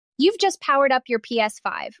You've just powered up your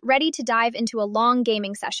PS5, ready to dive into a long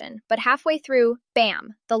gaming session, but halfway through,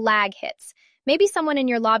 bam, the lag hits. Maybe someone in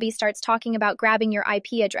your lobby starts talking about grabbing your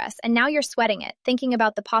IP address, and now you're sweating it, thinking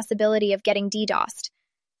about the possibility of getting DDoSed.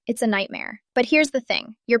 It's a nightmare. But here's the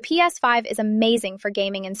thing. Your PS5 is amazing for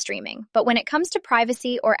gaming and streaming, but when it comes to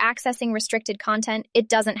privacy or accessing restricted content, it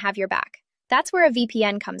doesn't have your back. That's where a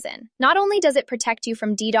VPN comes in. Not only does it protect you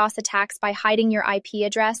from DDoS attacks by hiding your IP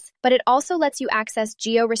address, but it also lets you access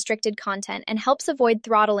geo-restricted content and helps avoid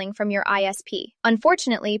throttling from your ISP.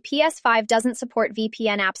 Unfortunately, PS5 doesn't support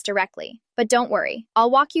VPN apps directly. But don't worry,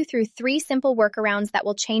 I'll walk you through 3 simple workarounds that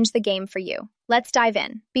will change the game for you. Let's dive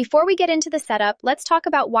in. Before we get into the setup, let's talk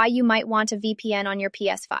about why you might want a VPN on your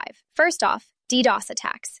PS5. First off, DDoS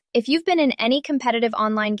attacks. If you've been in any competitive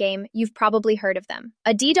online game, you've probably heard of them.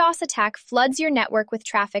 A DDoS attack floods your network with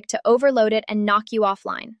traffic to overload it and knock you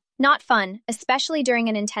offline. Not fun, especially during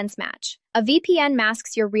an intense match. A VPN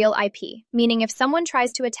masks your real IP, meaning if someone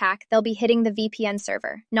tries to attack, they'll be hitting the VPN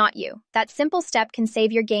server, not you. That simple step can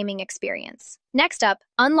save your gaming experience. Next up,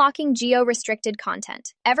 unlocking geo-restricted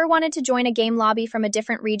content. Ever wanted to join a game lobby from a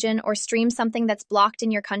different region or stream something that's blocked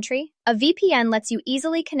in your country? A VPN lets you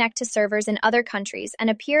easily connect to servers in other countries and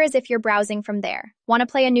appear as if you're browsing from there. Want to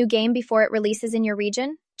play a new game before it releases in your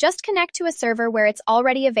region? Just connect to a server where it's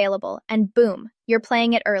already available, and boom, you're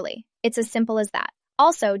playing it early. It's as simple as that.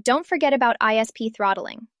 Also, don't forget about ISP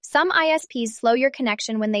throttling. Some ISPs slow your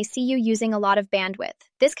connection when they see you using a lot of bandwidth.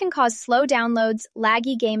 This can cause slow downloads,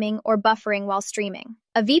 laggy gaming, or buffering while streaming.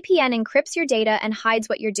 A VPN encrypts your data and hides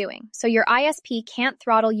what you're doing, so your ISP can't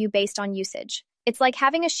throttle you based on usage. It's like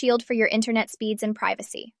having a shield for your internet speeds and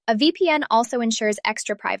privacy. A VPN also ensures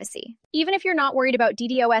extra privacy. Even if you're not worried about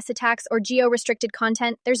DDoS attacks or geo-restricted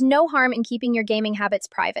content, there's no harm in keeping your gaming habits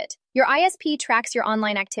private. Your ISP tracks your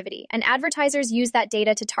online activity, and advertisers use that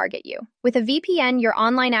data to target you. With a VPN, your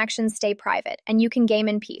online actions stay private, and you can game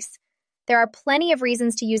in peace. There are plenty of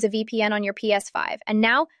reasons to use a VPN on your PS5, and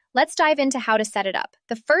now, let's dive into how to set it up.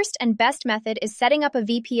 The first and best method is setting up a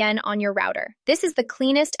VPN on your router. This is the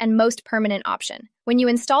cleanest and most permanent option. When you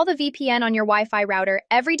install the VPN on your Wi-Fi router,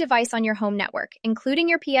 every device on your home network, including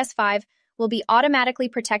your PS5, will be automatically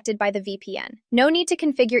protected by the VPN. No need to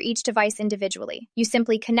configure each device individually. You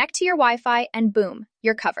simply connect to your Wi-Fi and boom,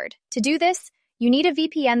 you're covered. To do this, you need a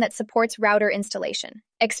VPN that supports router installation.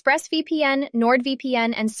 ExpressVPN,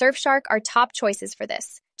 NordVPN, and Surfshark are top choices for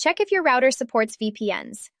this. Check if your router supports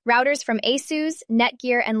VPNs. Routers from ASUS,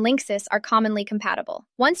 Netgear, and Linksys are commonly compatible.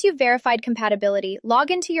 Once you've verified compatibility, log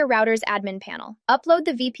into your router's admin panel. Upload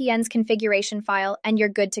the VPN's configuration file, and you're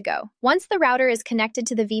good to go. Once the router is connected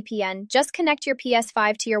to the VPN, just connect your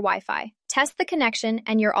PS5 to your Wi-Fi. Test the connection,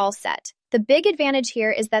 and you're all set. The big advantage here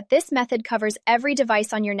is that this method covers every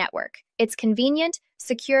device on your network. It's convenient,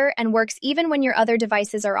 secure, and works even when your other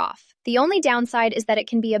devices are off. The only downside is that it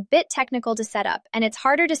can be a bit technical to set up, and it's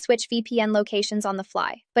harder to switch VPN locations on the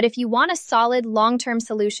fly. But if you want a solid, long-term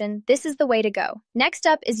solution, this is the way to go. Next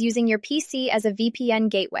up is using your PC as a VPN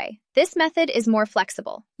gateway. This method is more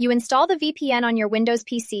flexible. You install the VPN on your Windows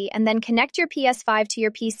PC and then connect your PS5 to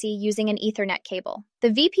your PC using an Ethernet cable. The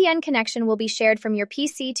VPN connection will be shared from your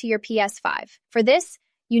PC to your PS5. For this,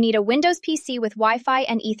 you need a Windows PC with Wi-Fi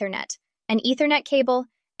and Ethernet, an Ethernet cable,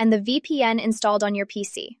 and the VPN installed on your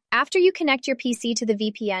PC. After you connect your PC to the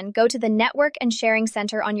VPN, go to the Network and Sharing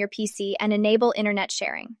Center on your PC and enable internet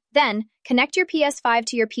sharing. Then, connect your PS5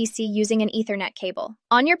 to your PC using an Ethernet cable.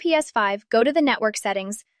 On your PS5, go to the network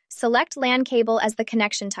settings, select LAN cable as the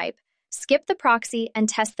connection type, skip the proxy, and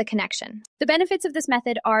test the connection. The benefits of this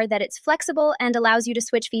method are that it's flexible and allows you to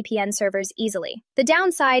switch VPN servers easily. The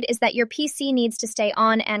downside is that your PC needs to stay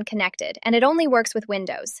on and connected, and it only works with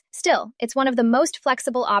Windows. Still, it's one of the most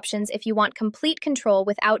flexible options if you want complete control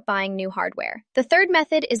without buying new hardware. The third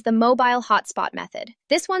method is the mobile hotspot method.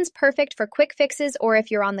 This one's perfect for quick fixes or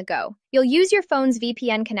if you're on the go. You'll use your phone's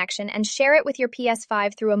VPN connection and share it with your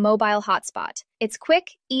PS5 through a mobile hotspot. It's quick,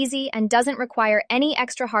 easy, and doesn't require any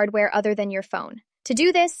extra hardware other than your phone. To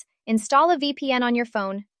do this, install a VPN on your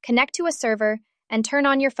phone, connect to a server, and turn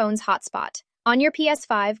on your phone's hotspot. On your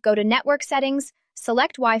PS5, go to Network Settings,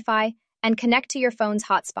 select Wi-Fi, and connect to your phone's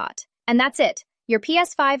hotspot. And that's it. Your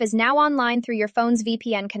PS5 is now online through your phone's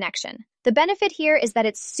VPN connection. The benefit here is that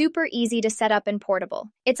it's super easy to set up and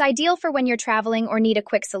portable. It's ideal for when you're traveling or need a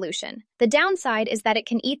quick solution. The downside is that it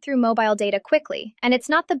can eat through mobile data quickly, and it's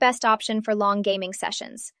not the best option for long gaming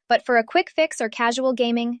sessions. But for a quick fix or casual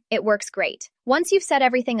gaming, it works great. Once you've set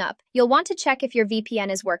everything up, you'll want to check if your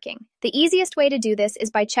VPN is working. The easiest way to do this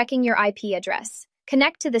is by checking your IP address.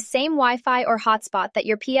 Connect to the same Wi-Fi or hotspot that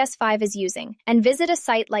your PS5 is using, and visit a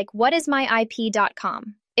site like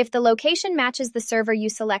whatismyip.com. If the location matches the server you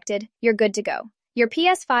selected, you're good to go. Your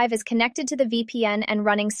PS5 is connected to the VPN and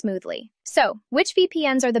running smoothly. So, which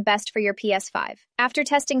VPNs are the best for your PS5? After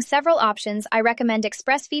testing several options, I recommend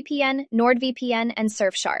ExpressVPN, NordVPN, and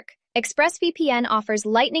Surfshark. ExpressVPN offers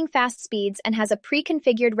lightning-fast speeds and has a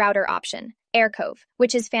pre-configured router option, AirCove,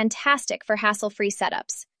 which is fantastic for hassle-free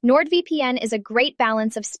setups. NordVPN is a great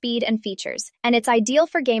balance of speed and features, and it's ideal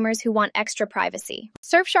for gamers who want extra privacy.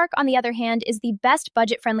 Surfshark, on the other hand, is the best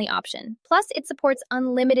budget-friendly option. Plus, it supports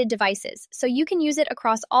unlimited devices, so you can use it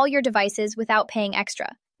across all your devices without paying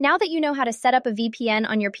extra. Now that you know how to set up a VPN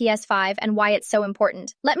on your PS5 and why it's so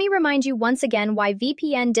important, let me remind you once again why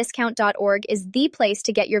VPNdiscount.org is the place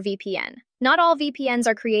to get your VPN. Not all VPNs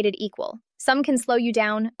are created equal. Some can slow you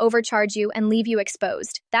down, overcharge you, and leave you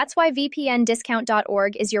exposed. That's why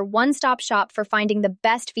VPNdiscount.org is your one-stop shop for finding the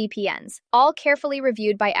best VPNs, all carefully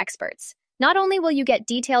reviewed by experts. Not only will you get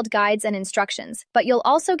detailed guides and instructions, but you'll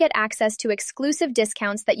also get access to exclusive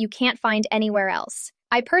discounts that you can't find anywhere else.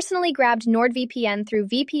 I personally grabbed NordVPN through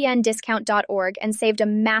VPNdiscount.org and saved a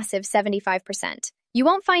massive 75%. You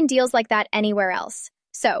won't find deals like that anywhere else.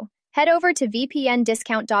 So, head over to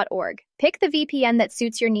VPNdiscount.org, pick the VPN that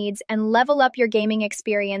suits your needs, and level up your gaming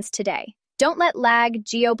experience today. Don't let lag,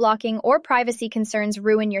 geo-blocking, or privacy concerns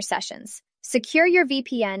ruin your sessions. Secure your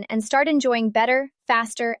VPN and start enjoying better,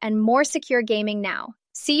 faster, and more secure gaming now.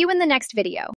 See you in the next video.